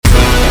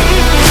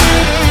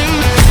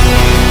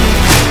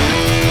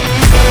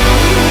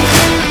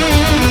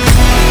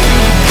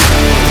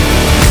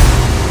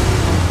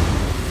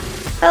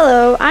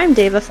I'm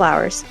Dava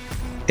Flowers.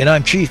 And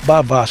I'm Chief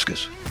Bob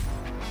Vasquez.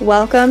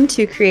 Welcome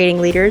to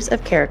Creating Leaders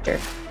of Character.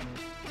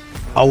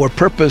 Our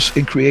purpose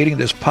in creating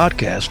this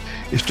podcast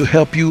is to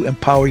help you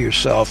empower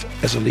yourself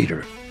as a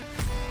leader.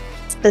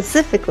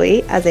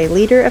 Specifically as a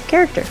leader of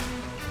character.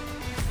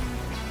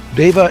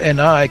 Dava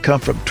and I come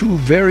from two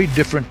very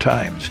different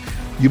times.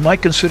 You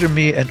might consider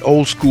me an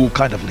old school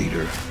kind of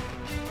leader.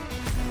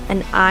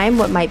 And I'm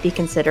what might be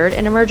considered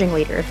an emerging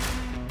leader.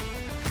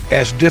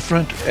 As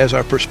different as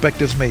our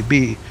perspectives may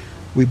be,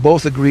 we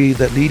both agree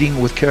that leading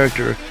with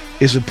character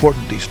is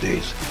important these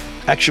days.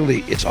 Actually,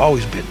 it's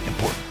always been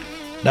important.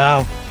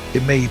 Now,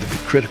 it may even be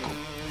critical.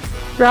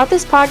 Throughout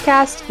this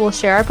podcast, we'll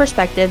share our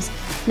perspectives,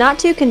 not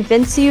to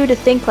convince you to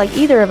think like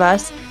either of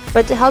us,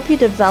 but to help you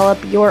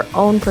develop your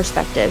own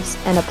perspectives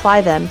and apply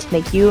them to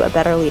make you a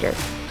better leader.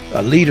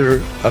 A leader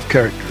of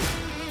character.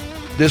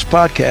 This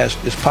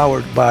podcast is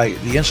powered by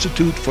the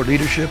Institute for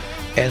Leadership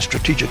and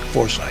Strategic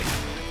Foresight.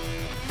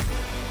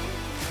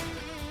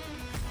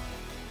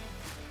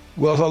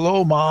 Well,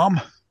 hello, Mom.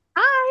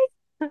 Hi.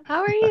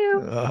 How are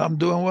you? I'm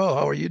doing well.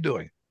 How are you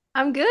doing?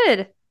 I'm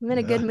good. I'm in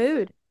a good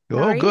mood.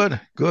 Oh, good.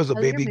 Good. Has the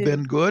How's your baby mood?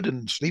 been good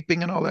and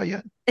sleeping and all that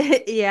yet?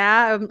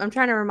 Yeah, I'm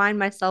trying to remind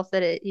myself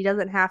that he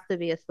doesn't have to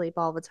be asleep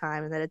all the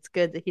time, and that it's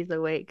good that he's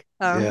awake.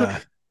 Yeah.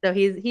 So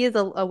he is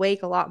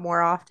awake a lot more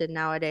often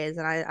nowadays,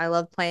 and I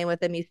love playing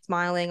with him. He's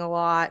smiling a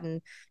lot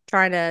and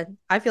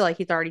I feel like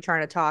he's already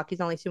trying to talk. He's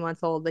only 2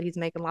 months old, but he's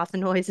making lots of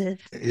noises.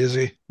 Is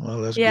he?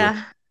 Well, that's good.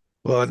 Yeah.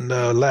 Well, in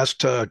the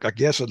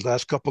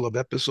last couple of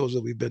episodes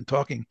that we've been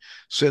talking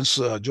since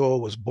Joel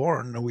was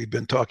born, we've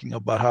been talking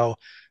about how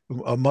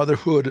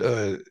motherhood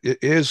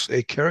is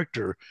a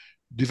character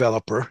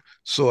developer.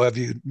 So have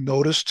you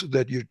noticed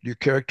that your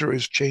character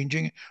is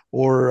changing,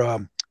 or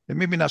and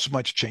maybe not so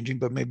much changing,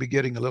 but maybe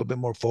getting a little bit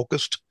more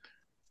focused?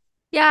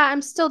 Yeah,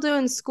 I'm still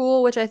doing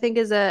school, which I think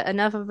is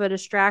enough of a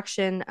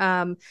distraction.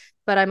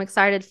 But I'm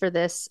excited for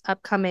this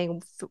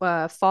upcoming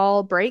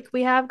fall break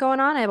we have going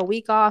on. I have a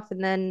week off,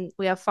 and then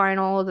we have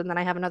finals, and then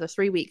I have another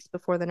 3 weeks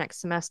before the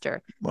next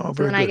semester. Well, So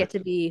very then I good. get to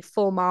be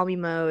full mommy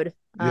mode.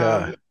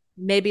 Yeah.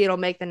 Maybe it'll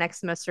make the next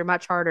semester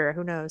much harder.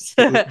 Who knows?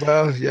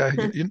 Well, yeah,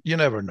 you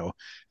never know.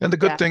 And the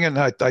good Yeah. thing, and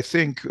I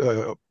think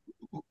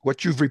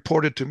what you've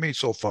reported to me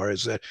so far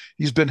is that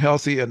he's been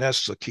healthy, and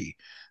that's the key.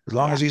 As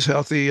long Yeah. as he's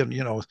healthy, and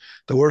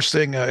the worst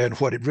thing, and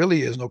what it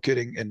really is, no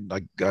kidding, and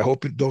I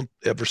hope you don't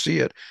ever see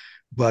it,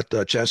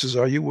 but chances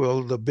are you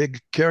will. The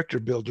big character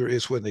builder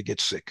is when they get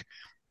sick,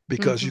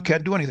 because you Mhm.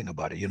 can't do anything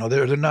about it.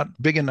 They're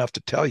not big enough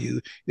to tell you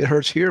it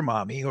hurts here,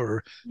 mommy,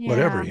 or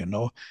whatever. Yeah.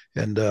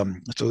 And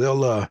so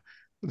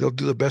they'll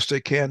do the best they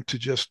can to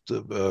just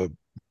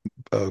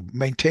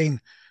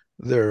maintain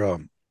their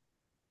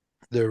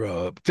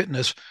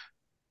fitness,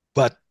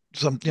 but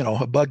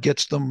a bug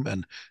gets them,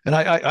 and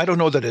I don't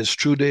know that it's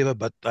true, David,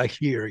 but I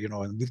hear,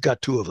 and we've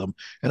got two of them,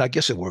 and I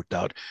guess it worked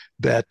out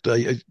that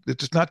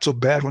it's not so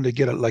bad when they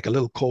get like a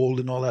little cold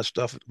and all that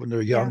stuff when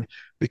they're Yeah. young,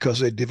 because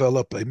they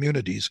develop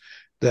immunities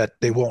that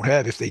they won't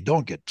have if they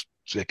don't get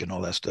sick and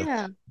all that stuff.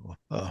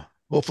 Yeah.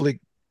 Hopefully,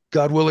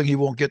 God willing, he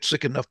won't get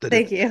sick enough that it,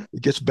 Thank you.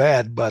 it gets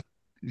bad, but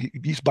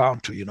he's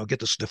bound to,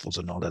 get the sniffles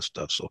and all that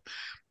stuff. So,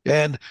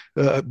 and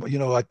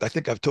I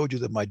think I've told you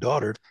that my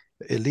daughter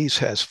Elise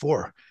has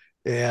four,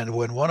 and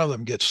when one of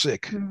them gets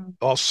sick, Mm.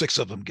 all six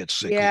of them get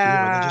sick. They just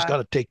Yeah. got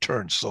to take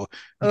turns. So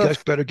you guys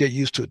Ugh. better get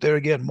used to it. There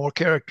again, more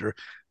character.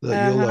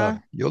 Uh-huh.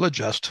 You'll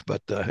adjust,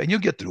 but and you'll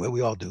get through it. We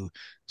all do.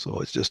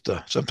 So it's just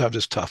sometimes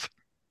it's tough.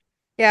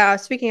 Yeah,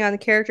 speaking on the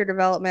character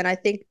development, I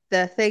think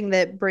the thing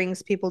that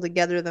brings people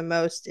together the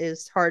most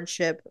is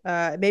hardship.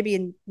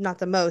 Maybe not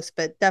the most,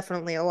 but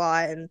definitely a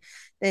lot. And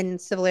in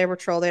Civil Air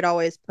Patrol, they'd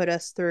always put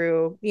us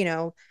through,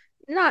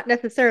 not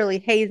necessarily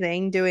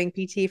hazing, doing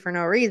PT for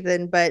no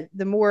reason, but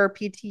the more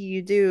PT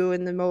you do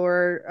and the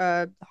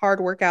more hard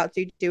workouts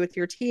you do with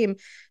your team,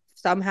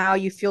 somehow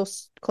you feel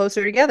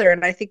closer together.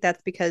 And I think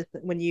that's because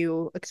when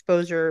you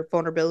expose your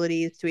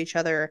vulnerabilities to each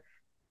other,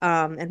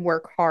 and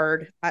work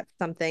hard at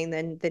something,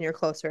 then you're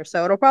closer.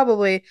 So it'll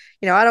probably,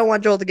 I don't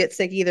want Joel to get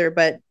sick either,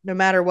 but no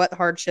matter what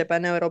hardship, I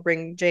know it'll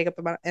bring Jacob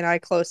and I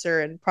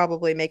closer and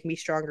probably make me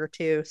stronger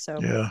too. So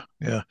Yeah,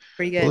 yeah.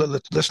 pretty Well,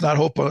 good. let's not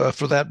hope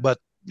for that, but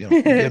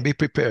again, be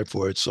prepared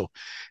for it. So,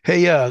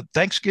 hey,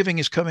 Thanksgiving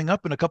is coming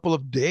up in a couple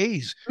of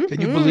days. Can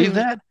you believe Hmm.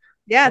 that?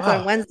 Yeah, it's on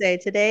Wow. Wednesday.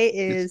 Today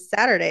It's is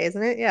Saturday,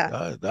 isn't it?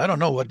 Yeah. I don't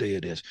know what day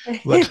it is,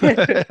 but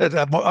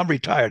I'm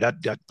retired.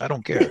 I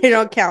don't care. You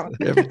don't count.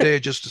 Every day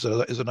just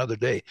is another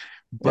day.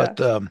 Yeah.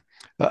 But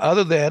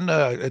other than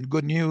and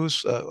good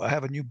news, I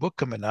have a new book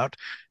coming out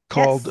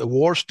called Yes.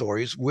 War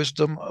Stories: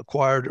 Wisdom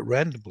Acquired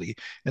Randomly,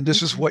 and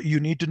this is Mhm. what you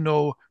need to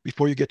know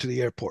before you get to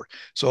the airport.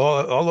 So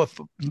all of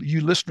you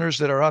listeners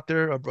that are out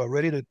there are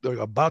ready to, are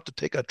about to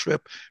take a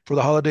trip for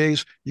the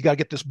holidays, you got to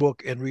get this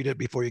book and read it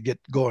before you get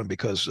going,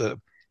 because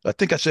I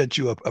think I sent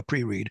you a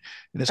pre-read,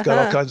 and it's got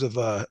all Uh-huh. kinds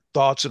of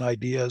thoughts and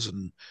ideas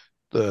and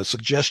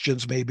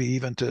suggestions, maybe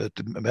even to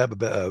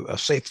have a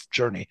safe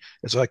journey,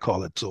 as I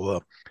call it.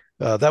 So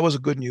that was a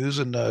good news.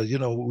 And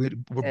we're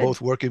Good.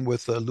 both working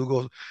with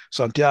Lugo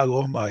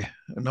Santiago, my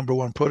number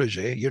one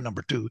protege. You're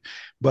number two,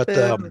 but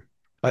Boo.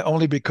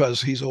 only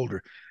because he's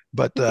older.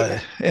 But Yeah.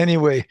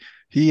 anyway,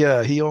 he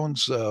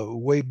owns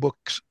Way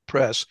Books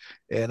Press,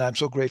 and I'm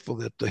so grateful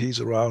that he's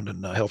around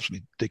and helps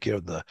me take care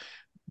of the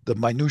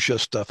minutia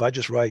stuff. I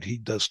just write. He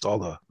does all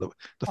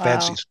the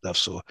fancy Wow. stuff.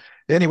 So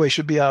anyway,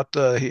 should be out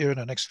here in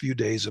the next few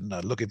days, and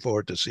looking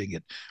forward to seeing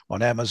it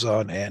on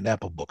Amazon and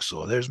Apple Books.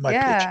 So there's my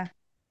pitch. Yeah.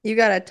 You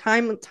got a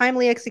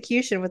timely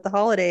execution with the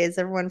holidays,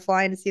 everyone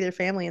flying to see their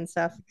family and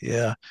stuff.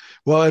 Yeah.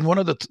 Well, and one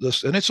of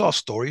and it's all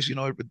stories,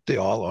 they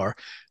all are.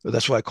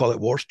 That's why I call it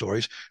war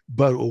stories.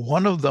 But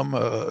one of them,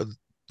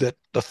 that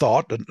the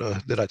thought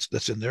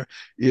that's in there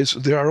is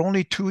there are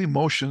only two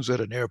emotions at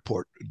an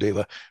airport,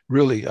 Deva.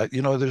 Really,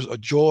 there's a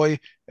joy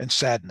and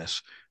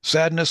sadness.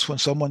 Sadness when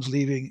someone's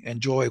leaving, and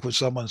joy when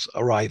someone's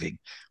arriving.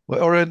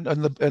 Well, or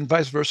and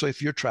vice versa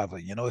if you're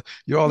traveling.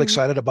 You're all Mhm.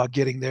 excited about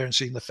getting there and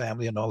seeing the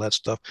family and all that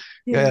stuff,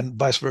 Yeah. and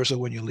vice versa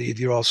when you leave,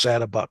 you're all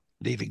sad about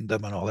leaving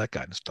them and all that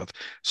kind of stuff.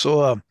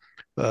 So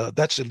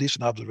that's at least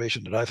an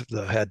observation that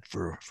I've had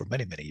for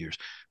many many years.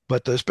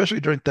 But especially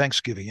during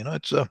Thanksgiving,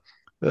 it's uh,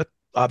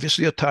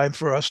 obviously a time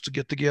for us to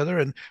get together,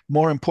 and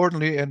more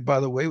importantly, and by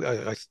the way,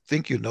 I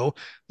think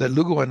that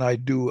Lugo and I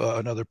do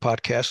another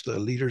podcast,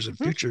 Leaders and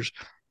Mhm. Futures,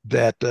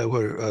 that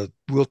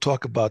we'll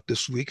talk about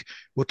this week.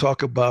 We'll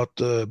talk about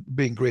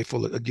being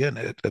grateful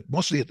again,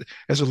 mostly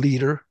as a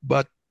leader,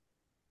 but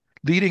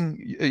leading,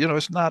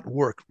 it's not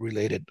work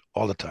related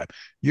all the time.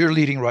 You're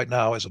leading right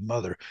now as a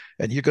mother,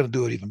 and you're going to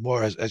do it even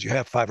more as you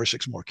have five or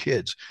six more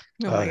kids.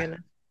 Oh my uh,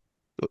 goodness.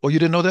 oh, you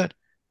didn't know that?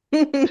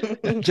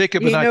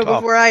 Jacob and You I know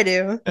talk. before I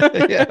do.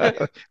 Yeah,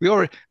 we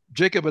already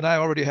Jacob and I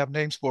already have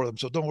names for them,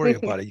 so don't worry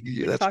about it.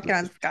 You're That's talking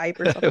on Skype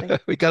or something.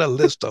 we got a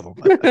list of them.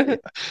 Yeah.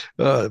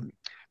 uh,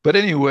 but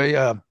anyway,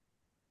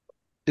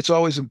 it's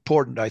always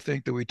important, I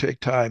think, that we take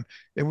time,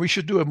 and we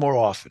should do it more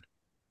often,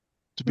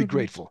 to be Hmm.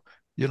 grateful,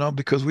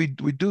 because we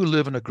do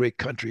live in a great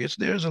country.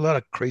 There's a lot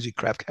of crazy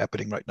crap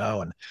happening right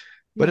now,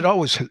 but it Yeah.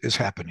 always is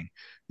happening,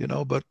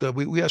 But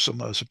we have some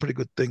pretty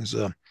good things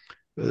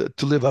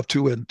to live up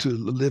to and to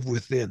live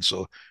within.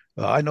 So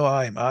I know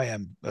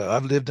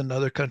I've lived in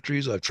other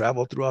countries. I've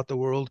traveled throughout the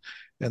world,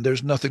 and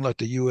there's nothing like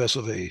the U.S.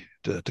 of A.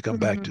 to come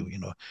back to,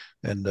 Hmm.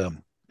 and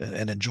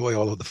and enjoy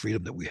all of the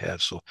freedom that we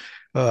have. So,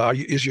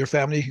 is your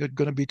family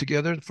going to be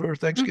together for Hmm.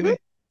 Thanksgiving?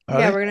 Are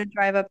Yeah, they? we're gonna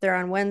drive up there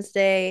on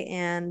Wednesday,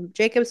 and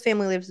Jacob's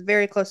family lives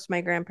very close to my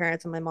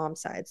grandparents on my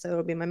mom's side, so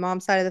it'll be my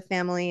mom's side of the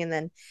family, and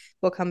then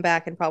we'll come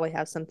back and probably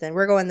have something.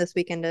 We're going this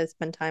weekend to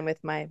spend time with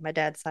my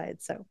dad's side,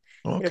 so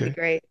it'll be Okay.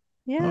 great.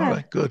 All Yeah.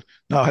 right, good.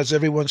 Now, has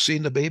everyone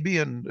seen the baby,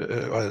 and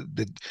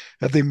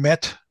have they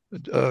met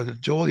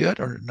Joel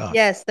yet or not?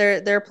 Yes,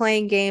 they're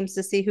playing games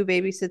to see who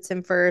babysits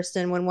him first,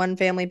 and when one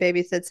family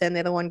babysits him, the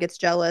other one gets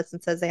jealous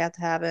and says they have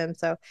to have him.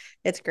 So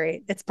it's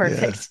great. It's Yeah,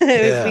 perfect.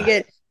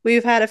 yeah,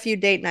 We've had a few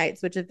date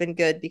nights, which have been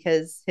good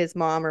because his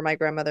mom or my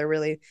grandmother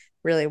really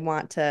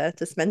want to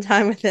spend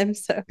time with him.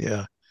 So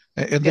yeah.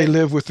 it's And they good.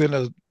 live within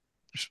a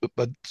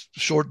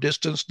short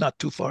distance, not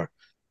too far.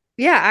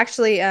 Yeah,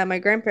 actually, my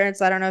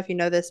grandparents, I don't know if you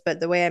know this, but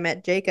the way I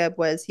met Jacob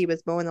was he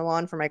was mowing the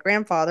lawn for my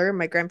grandfather.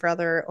 My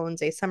grandfather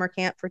owns a summer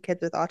camp for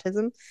kids with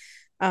autism.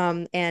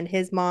 And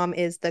his mom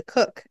is the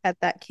cook at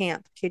that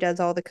camp. She does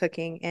all the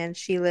cooking, and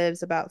she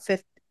lives about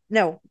 50,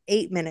 no,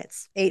 8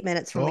 minutes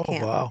from the Oh,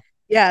 camp. wow.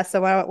 Yeah,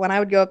 so when I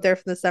would go up there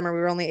for the summer, we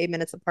were only 8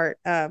 minutes apart.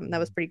 That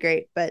was pretty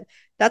great. But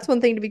that's one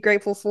thing to be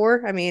grateful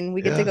for. I mean,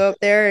 we get to Yeah, go up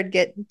there and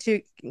get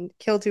to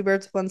kill two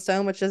birds with one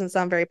stone, which doesn't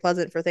sound very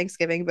pleasant for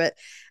Thanksgiving, but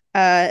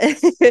uh,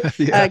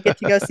 yeah. get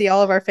to go see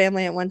all of our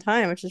family at one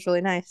time, which is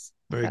really nice.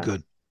 Very So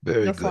good.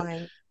 Very no good.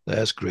 flying.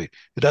 That's great.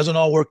 It doesn't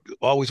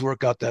always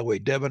work out that way.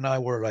 Deb and I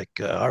were like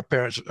our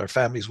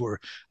families were,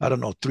 I don't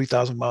know,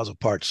 3,000 miles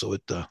apart. So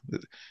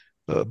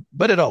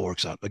but it all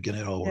works out. Again,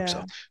 it all works Yeah.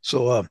 out.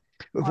 So,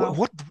 Wow.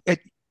 what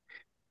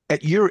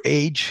at your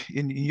age,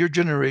 in your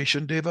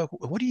generation, Deva,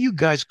 what are you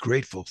guys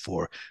grateful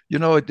for?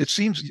 It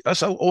seems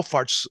us old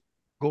farts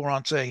go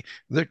around saying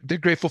they're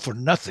grateful for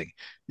nothing.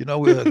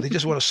 They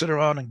just want to sit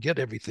around and get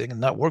everything and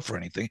not work for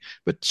anything.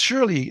 But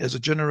surely, as a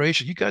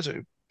generation, you guys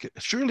are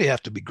surely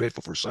have to be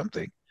grateful for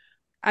something.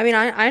 I mean,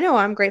 I know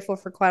I'm grateful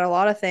for quite a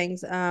lot of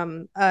things.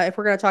 If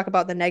we're going to talk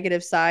about the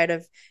negative side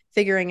of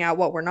figuring out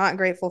what we're not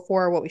grateful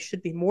for, what we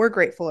should be more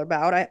grateful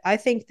about, I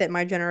think that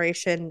my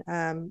generation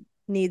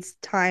needs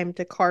time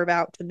to carve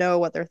out to know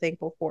what they're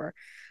thankful for.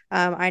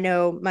 I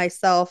know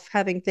myself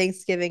having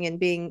Thanksgiving and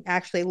being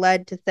actually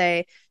led to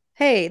say,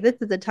 "Hey, this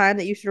is the time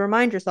that you should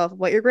remind yourself of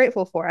what you're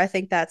grateful for." I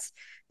think that's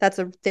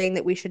a thing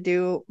that we should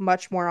do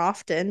much more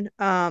often.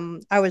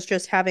 I was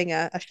just having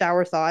a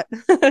shower thought,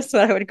 that's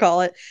what I would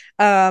call it,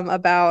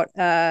 about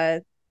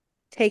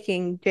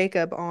taking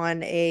Jacob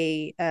on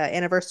a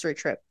anniversary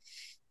trip.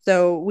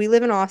 So we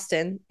live in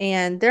Austin,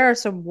 and there are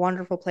some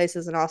wonderful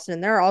places in Austin.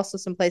 And there are also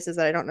some places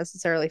that I don't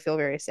necessarily feel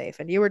very safe.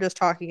 And you were just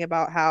talking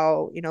about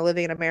how,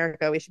 living in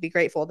America, we should be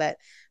grateful that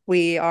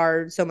we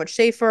are so much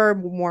safer,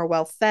 more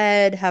well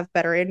fed, have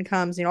better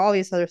incomes, all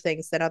these other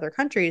things than other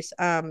countries,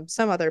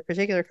 some other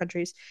particular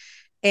countries.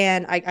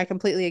 And I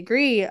completely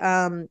agree.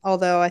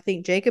 Although I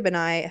think Jacob and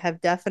I have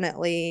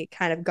definitely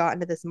kind of gotten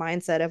to this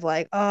mindset of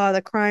like, oh,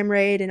 the crime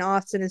rate in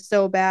Austin is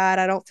so bad.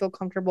 I don't feel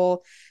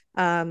comfortable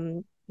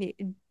um,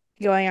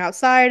 going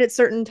outside at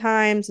certain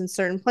times in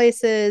certain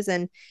places.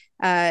 And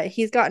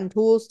he's gotten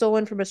tools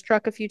stolen from his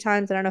truck a few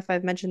times. I don't know if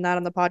I've mentioned that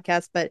on the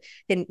podcast, but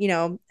in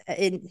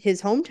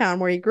his hometown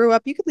where he grew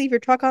up, you could leave your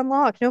truck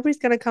unlocked. Nobody's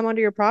going to come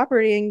onto your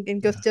property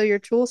and go Yeah. steal your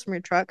tools from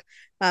your truck.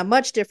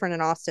 Much different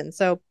in Austin.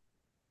 So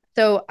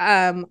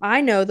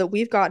I know that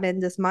we've gotten in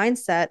this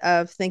mindset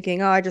of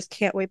thinking, oh, I just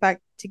can't wait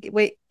to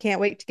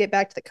get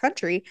back to the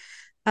country.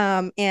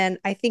 And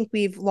I think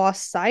we've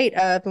lost sight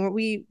of, and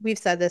we've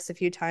said this a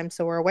few times,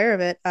 so we're aware of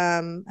it,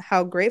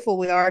 how grateful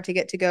we are to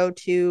get to go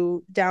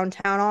to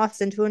downtown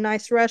Austin to a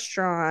nice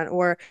restaurant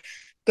or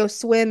go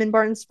swim in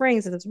Barton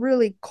Springs. And it's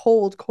really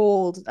cold,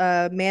 cold,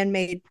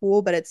 man-made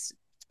pool, but it's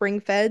spring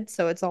fed,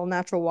 so it's all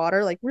natural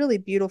water, like really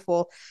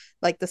beautiful,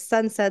 like the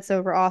sunsets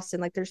over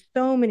Austin. Like there's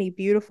so many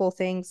beautiful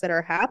things that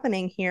are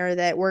happening here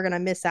that we're going to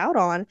miss out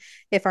on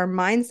if our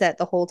mindset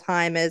the whole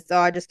time is, oh,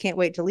 I just can't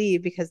wait to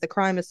leave because the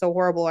crime is so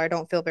horrible or I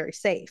don't feel very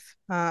safe.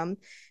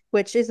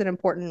 Which is an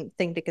important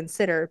thing to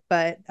consider.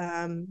 But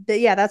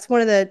yeah, that's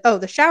one of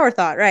the shower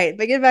thought, right?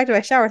 But getting back to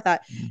my shower thought,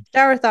 Mm.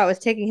 shower thought was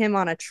taking him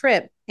on a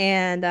trip.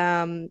 And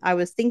I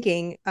was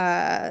thinking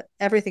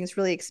everything's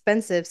really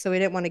expensive, so we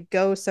didn't want to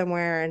go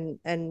somewhere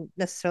and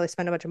necessarily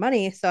spend a bunch of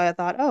money. So I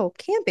thought, oh,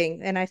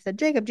 camping. And I said,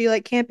 Jacob, do you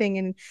like camping?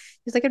 And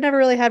he's like, I've never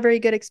really had very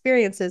good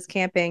experiences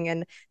camping,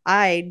 and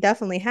I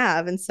definitely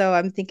have. And so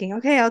I'm thinking,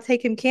 okay, I'll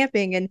take him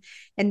camping,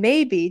 and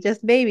maybe,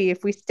 just maybe,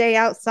 if we stay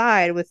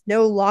outside with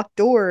no locked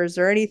doors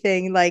or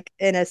anything, like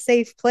in a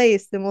safe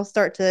place, then we'll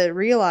start to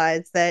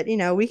realize that,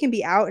 we can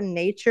be out in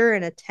nature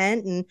in a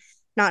tent and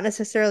not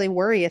necessarily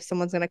worry if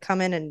someone's going to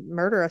come in and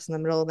murder us in the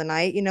middle of the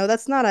night.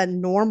 That's not a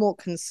normal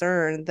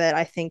concern that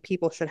I think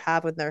people should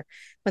have when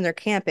they're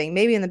camping.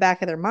 Maybe in the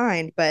back of their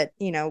mind, but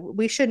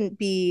we shouldn't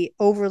be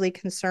overly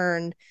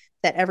concerned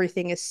that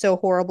everything is so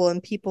horrible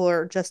and people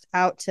are just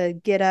out to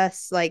get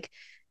us. Like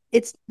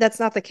that's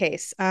not the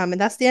case. And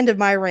that's the end of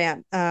my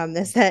rant.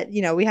 Is that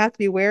we have to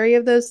be wary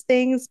of those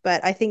things,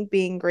 but I think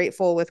being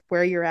grateful with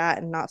where you're at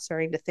and not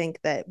starting to think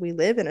that we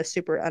live in a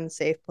super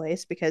unsafe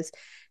place, because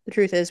the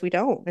truth is we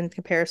don't in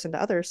comparison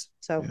to others.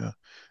 So Yeah.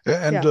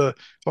 And yeah.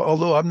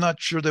 although I'm not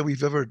sure that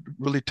we've ever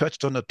really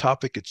touched on the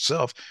topic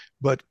itself,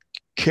 but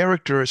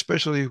character,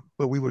 especially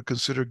what we would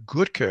consider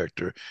good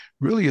character,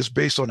 really is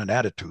based on an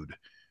attitude.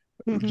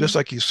 Just Mm-hmm.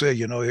 like you say,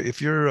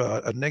 if you're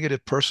a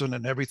negative person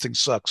and everything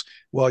sucks,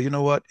 well, you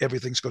know what?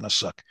 Everything's going to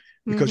suck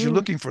because you're Mm-hmm.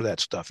 looking for that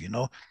stuff.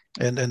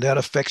 And that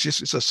affects you.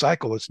 It's a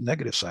cycle. It's a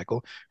negative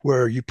cycle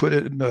where you put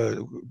it in,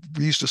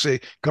 we used to say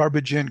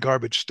garbage in,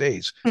 garbage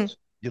stays.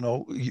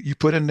 You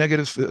put in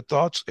negative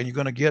thoughts and you're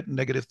going to get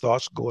negative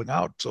thoughts going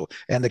out. So,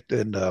 and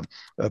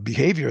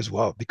behavior as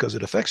well, because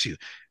it affects you,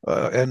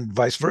 and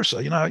vice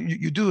versa.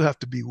 You do have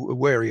to be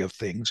wary of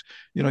things.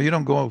 You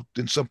don't go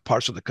in some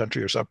parts of the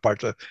country or some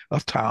parts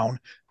of town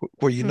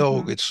where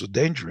Mm-hmm. it's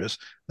dangerous.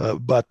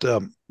 But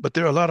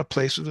there are a lot of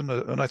places,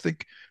 and I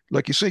think,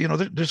 like you say,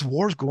 there's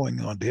wars going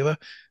on, Deva,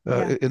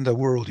 Yeah. in the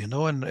world,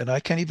 and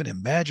I can't even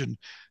imagine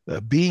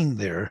being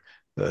there,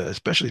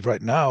 especially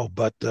right now.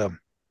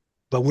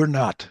 But we're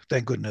not,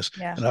 thank goodness.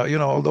 Yeah.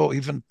 And although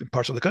even in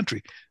parts of the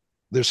country,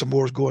 there's some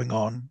wars going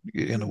on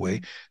in a way.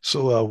 Mm-hmm.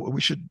 So we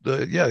should,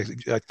 yeah,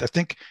 I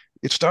think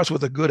it starts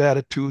with a good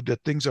attitude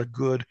that things are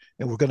good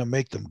and we're going to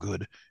make them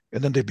good,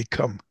 and then they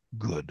become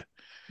good.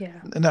 Yeah.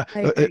 And, I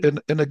agree.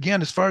 and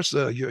again, as far as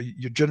your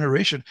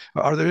generation,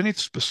 are there any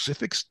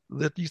specifics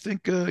that you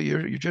think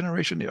your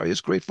generation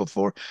is grateful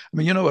for? I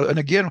mean, and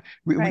again,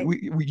 Right.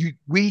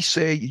 we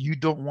say you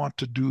don't want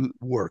to do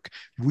work.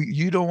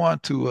 You don't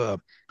want to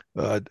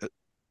uh,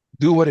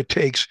 do what it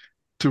takes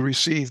to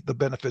receive the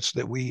benefits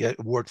that we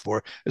work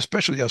for,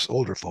 especially us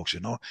older folks.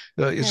 Is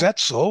Right. that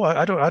so?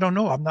 I don't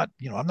know. I'm not.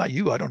 I'm not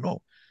you. I don't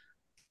know.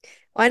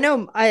 Well, I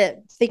know I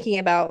thinking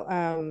about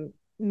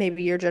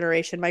maybe your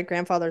generation, my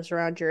grandfather's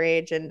around your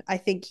age, and I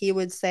think he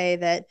would say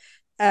that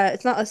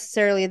it's not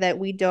necessarily that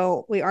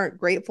we aren't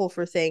grateful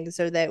for things,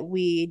 or that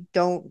we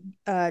don't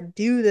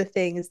do the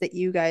things that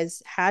you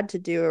guys had to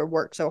do or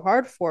work so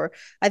hard for.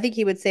 I think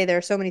he would say there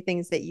are so many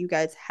things that you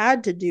guys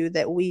had to do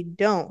that we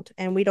don't,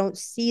 and we don't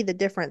see the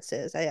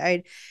differences.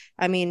 I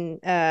mean,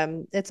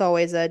 it's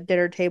always a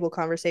dinner table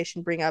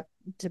conversation bring up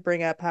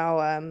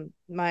how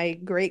my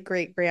great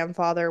great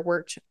grandfather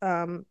worked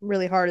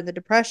really hard in the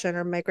depression,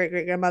 or my great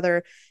great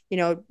grandmother,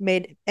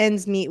 made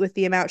ends meet with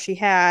the amount she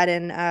had,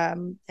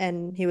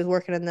 and he was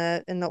working in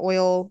the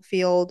oil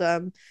field.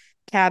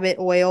 Cabot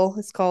Oil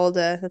is called.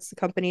 That's the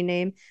company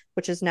name,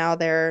 which is now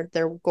their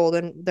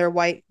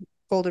white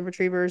golden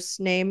retrievers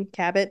name,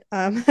 Cabot.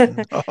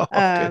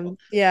 Okay.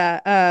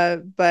 Yeah.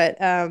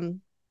 But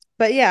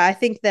but yeah, I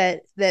think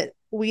that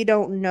we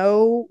don't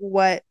know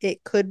what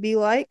it could be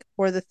like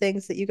or the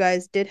things that you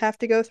guys did have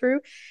to go through.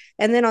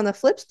 And then on the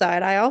flip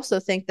side, I also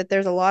think that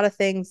there's a lot of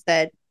things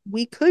that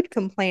we could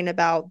complain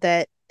about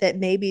that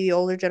maybe the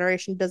older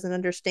generation doesn't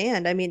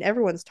understand. I mean,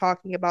 everyone's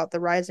talking about the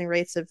rising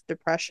rates of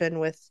depression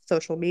with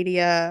social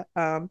media,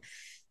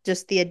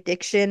 just the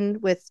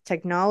addiction with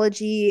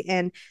technology.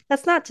 And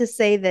that's not to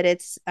say that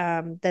it's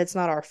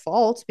not our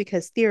fault,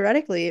 because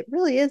theoretically it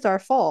really is our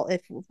fault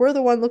if we're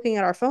the one looking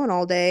at our phone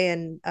all day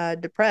and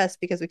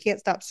depressed because we can't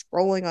stop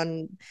scrolling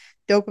on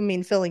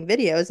dopamine filling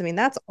videos. I mean,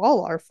 that's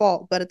all our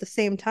fault. But at the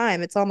same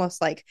time, it's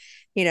almost like,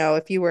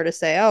 if you were to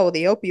say, oh,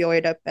 the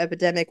opioid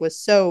epidemic was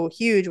so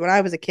huge when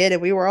I was a kid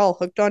and we were all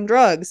hooked on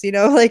drugs,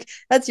 like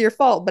that's your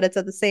fault. But it's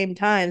at the same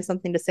time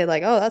something to say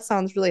like, oh, that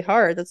sounds really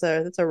hard. That's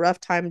a rough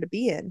time to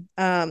be in.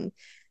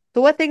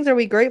 But what things are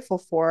we grateful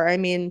for? I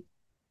mean,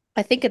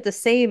 I think at the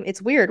same,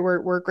 it's weird.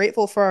 We're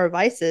grateful for our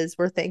vices.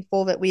 We're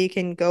thankful that we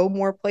can go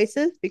more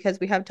places because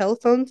we have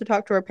telephones to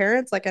talk to our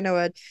parents. Like I know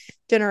a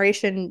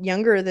generation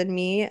younger than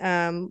me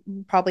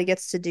probably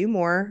gets to do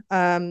more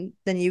than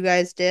you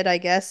guys did. I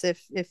guess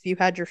if you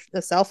had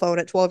a cell phone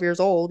at 12 years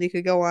old, you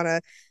could go on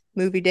a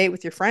movie date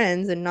with your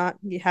friends and not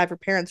have your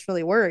parents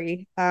really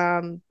worry.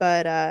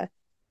 But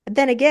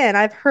then again,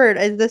 I've heard,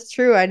 is this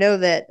true? I know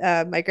that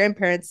my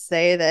grandparents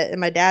say that, and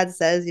my dad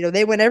says,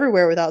 they went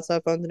everywhere without cell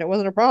phones and it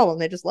wasn't a problem.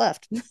 They just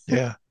left.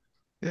 Yeah.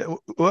 Yeah,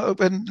 well,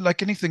 and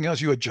like anything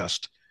else, you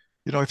adjust.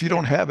 If you Yeah.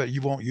 don't have it,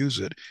 you won't use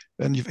it,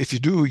 and if you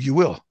do, you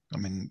will. I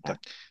mean, Yeah.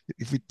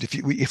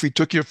 if we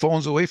took your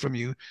phones away from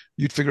you,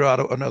 you'd figure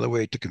out another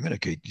way to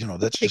communicate.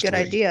 That's Be a just the good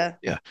way. idea.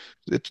 Yeah,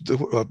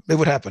 it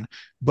would happen,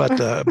 but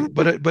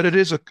it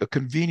is a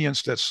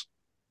convenience that's.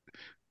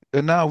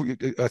 And now,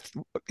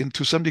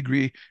 to some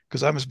degree,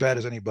 because I'm as bad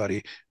as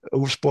anybody,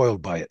 we're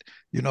spoiled by it.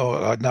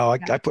 Now I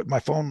Yeah. put my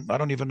phone. I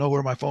don't even know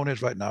where my phone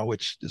is right now,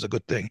 which is a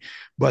good thing.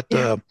 But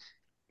Yeah.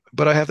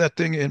 I have that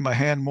thing in my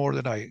hand more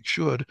than I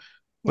should.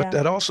 But Yeah.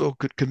 that also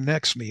could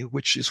connects me,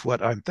 which is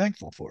what I'm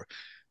thankful for.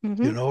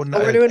 Mm-hmm. You know, What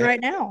we're doing right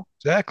now.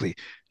 exactly.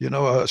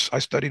 I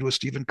studied with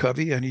Stephen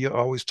Covey, and he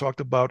always talked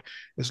about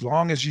as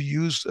long as you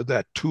use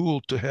that tool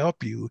to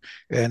help you,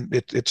 and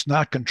it's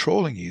not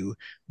controlling you,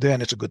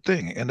 then it's a good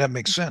thing, and that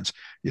makes sense.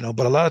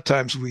 But a lot of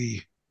times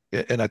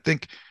and I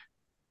think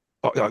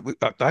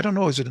I don't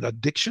know, is it an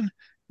addiction?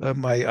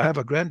 I have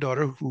a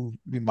granddaughter who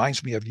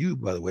reminds me of you,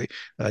 by the way,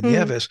 Hmm.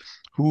 Nieves,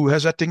 who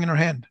has that thing in her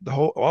hand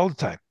all the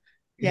time,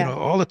 Yeah.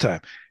 all the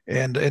time,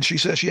 and she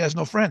says she has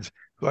no friends.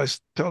 So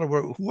tell her,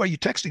 well, who are you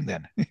texting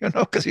then?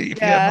 Because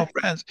if you have no Yeah.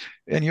 friends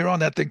and you're on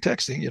that thing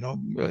texting,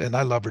 and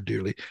I love her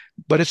dearly,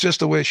 but it's just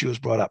the way she was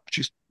brought up.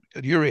 She's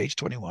at your age,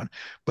 21,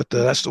 but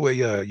that's Hmm. the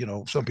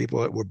way some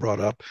people were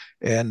brought up,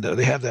 and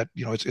they have that.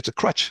 It's a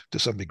crutch to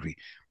some degree,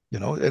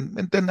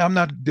 and then I'm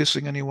not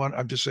dissing anyone.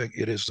 I'm just saying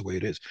it is the way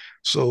it is.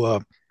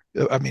 So,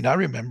 I mean, I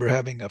remember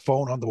having a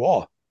phone on the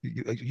wall.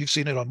 You've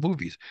seen it on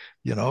movies,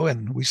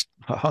 and we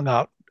hung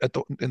out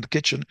in the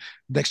kitchen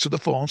next to the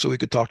phone so we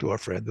could talk to our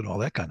friends and all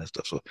that kind of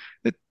stuff. So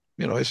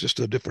it's just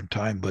a different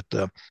time, but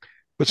Yeah.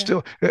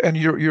 still, and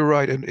you're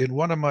right. In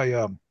one of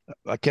my,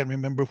 I can't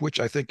remember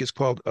which, I think is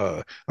called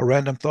a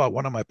random thought.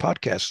 One of my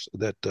podcasts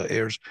that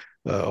airs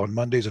on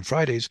Mondays and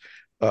Fridays.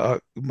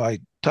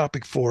 My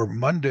topic for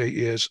Monday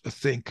is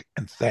think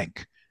and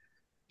thank.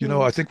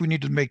 Mm. I think we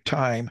need to make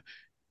time,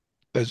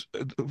 as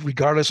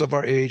regardless of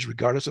our age,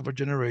 regardless of our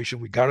generation,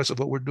 regardless of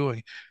what we're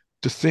doing,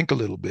 to think a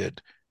little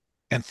bit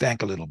and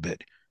thank a little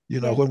bit.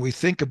 Yeah. When we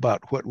think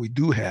about what we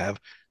do have,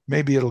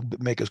 maybe it'll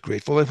make us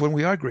grateful. And when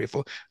we are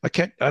grateful, I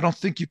don't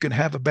think you can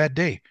have a bad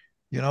day.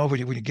 When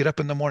you get up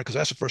in the morning, because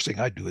that's the first thing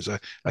I do is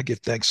I give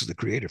thanks to the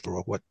Creator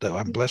for what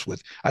I'm blessed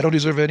with. I don't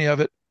deserve any of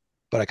it,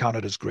 but I count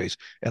it as grace,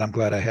 and I'm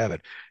glad I have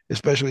it.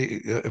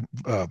 Especially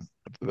uh,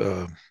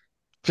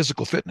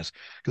 physical fitness,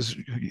 because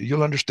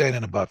you'll understand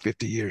in about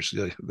 50 years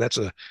that's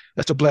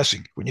a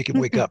blessing when you can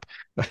wake up.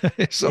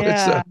 So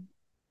it's Yeah.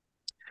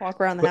 Walk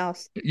around the but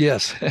house.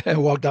 yes,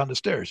 and walk down the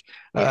stairs.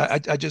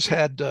 Yes. I just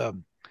had uh,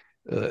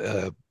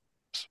 uh,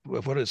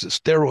 what is it,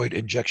 steroid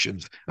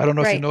injections. I don't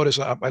know if you Right. notice,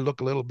 I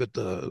look a little bit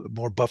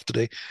more buff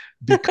today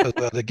because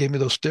they gave me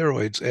those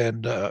steroids,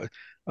 and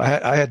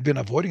I had been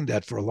avoiding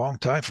that for a long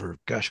time, for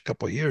gosh, a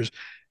couple of years.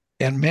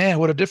 And man,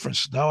 what a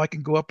difference! Now I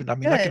can go up, and I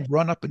mean, I can Good.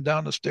 run up and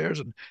down the stairs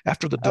and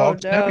after the Oh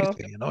dogs and no.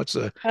 everything. It's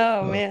a Oh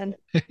uh, man.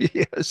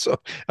 yeah. So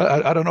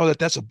I don't know that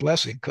that's a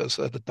blessing, because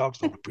the dogs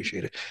don't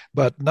appreciate it,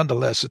 but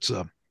nonetheless,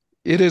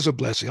 it is a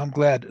blessing. I'm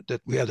glad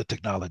that we have the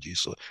technology,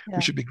 so we Yeah.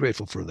 should be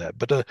grateful for that.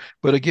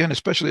 But again,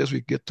 especially as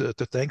we get to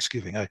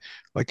Thanksgiving, I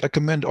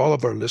commend all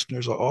of our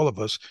listeners, all of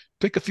us,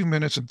 take a few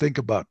minutes and think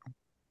about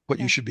what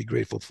you Yeah. should be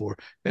grateful for,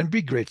 and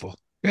be grateful.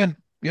 And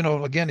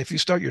again, if you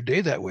start your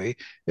day that way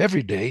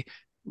every day,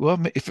 well,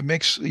 if it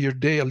makes your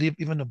day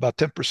even about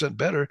 10%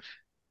 better,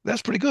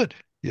 that's pretty good,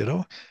 you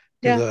know,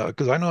 Yeah.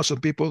 because I know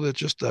some people that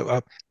just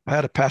I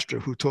had a pastor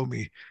who told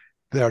me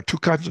there are two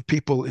kinds of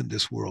people in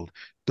this world: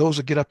 those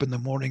that get up in the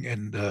morning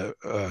and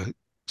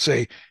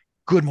say,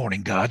 "Good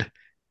morning, God,"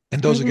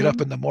 and those that get up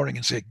Hmm. in the morning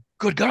and say,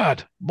 Good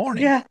God,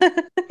 morning. Yeah.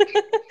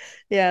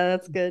 Yeah,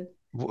 that's good.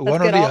 That's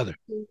One or good. the other.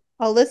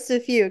 I'll list a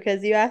few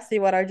because you asked me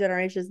what our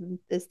generation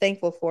is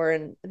thankful for,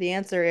 and the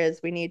answer is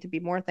we need to be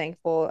more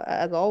thankful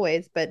as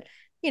always. But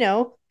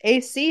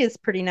AC is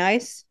pretty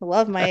nice. I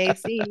love my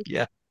AC.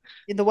 Yeah.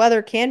 The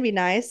weather can be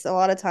nice a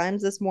lot of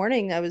times. This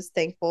morning I was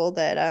thankful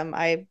that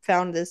I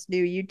found this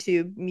new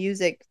YouTube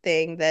music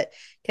thing that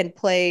can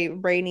play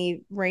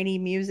rainy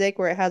music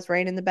where it has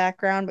rain in the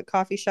background but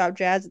coffee shop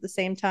jazz at the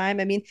same time.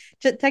 I mean,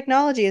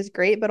 technology is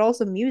great, but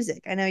also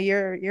music. I know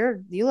you're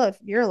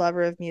a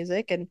lover of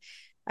music, and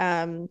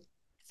um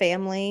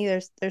family.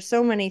 There's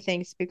so many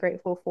things to be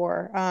grateful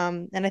for.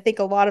 And I think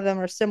a lot of them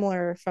are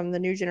similar from the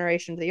new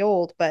generation to the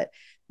old, but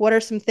what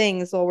are some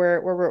things while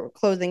we're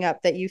closing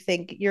up that you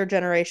think your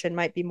generation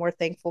might be more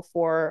thankful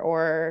for,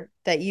 or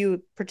that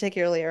you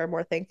particularly are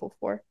more thankful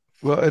for?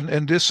 Well,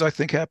 and this I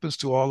think happens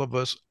to all of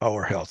us,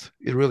 our health.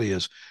 It really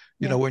is.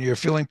 Yeah. When you're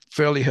feeling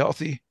fairly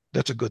healthy,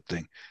 that's a good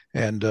thing.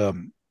 And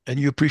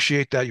you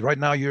appreciate that. Right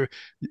now uh,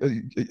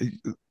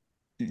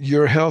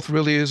 your health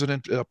really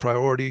isn't a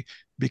priority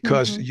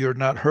because Mm-hmm. you're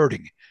not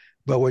hurting.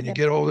 But when you Yep.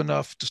 get old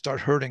enough to start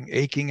hurting,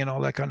 aching, and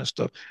all that kind of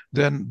stuff,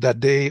 then that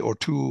day or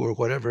two or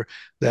whatever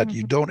that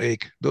you Mm-hmm. don't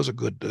ache, those are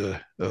good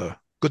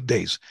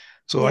days.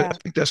 So I Yeah.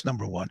 think that's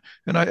number one.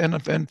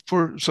 And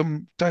for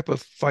some type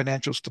of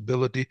financial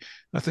stability,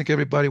 I think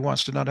everybody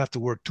wants to not have to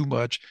work too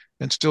much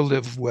and still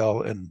live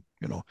well, and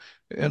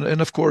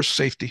of course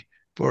safety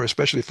for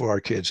especially for our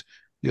kids.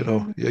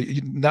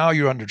 Mm-hmm. Now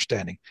you're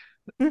understanding.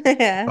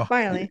 Yeah, Oh,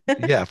 finally.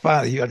 yeah,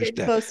 finally you Getting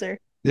understand. closer.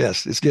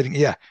 Yes, it's getting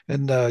yeah,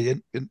 and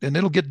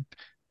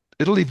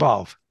it'll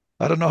evolve.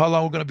 I don't know how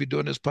long we're going to be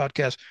doing this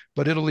podcast,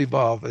 but it'll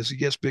evolve as he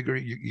gets bigger.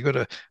 You're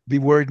going to be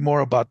worried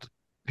more about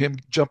him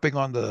jumping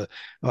on the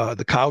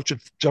couch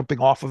and jumping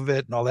off of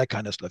it and all that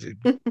kind of stuff.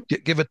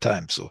 Give it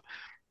time. So,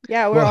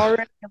 Yeah, we're well,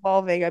 already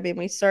evolving. I mean,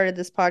 we started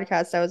this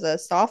podcast. I was a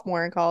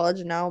sophomore in college,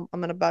 and now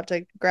I'm about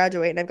to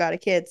graduate, and I've got a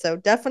kid. So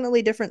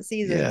definitely different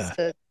seasons yeah,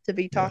 to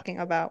be yeah, talking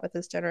about with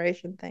this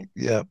generation thing.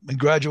 yeah. And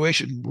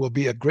graduation will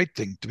be a great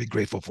thing to be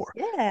grateful for.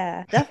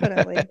 Yeah,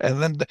 definitely.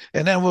 and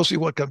then we'll see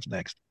what comes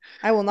next.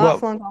 I will not Well,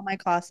 flunk all my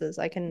classes.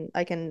 I can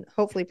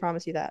hopefully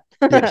promise you that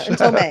yes,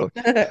 until May.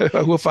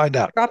 we'll find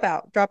out. Drop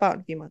out in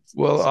a few months.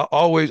 Well,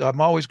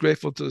 I'm always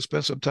grateful to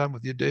spend some time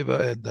with you, Deva,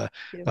 and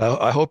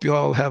I hope you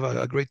all have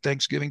a great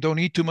Thanksgiving. Don't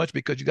eat too much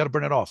because you got to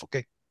burn it off.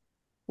 Okay?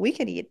 We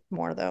can eat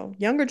more though.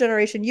 Younger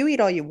generation, you eat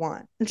all you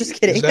want. I'm just Is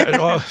kidding. that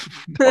oh,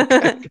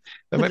 okay? And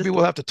I'm maybe just we'll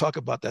kidding. have to talk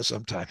about that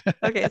sometime.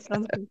 Okay,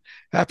 sounds good.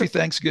 Happy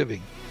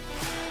Thanksgiving.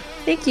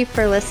 Thank you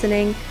for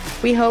listening.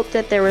 We hope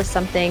that there was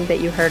something that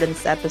you heard in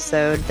this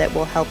episode that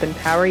will help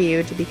empower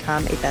you to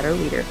become a better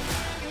leader.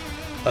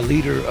 A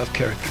leader of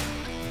character.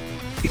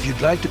 If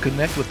you'd like to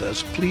connect with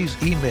us, please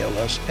email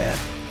us at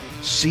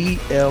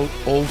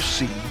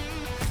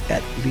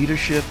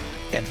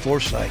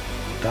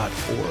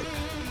cloc@leadershipandforesight.org.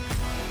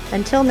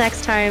 Until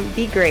next time,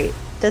 be great.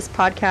 This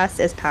podcast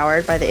is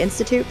powered by the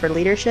Institute for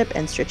Leadership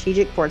and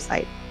Strategic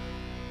Foresight.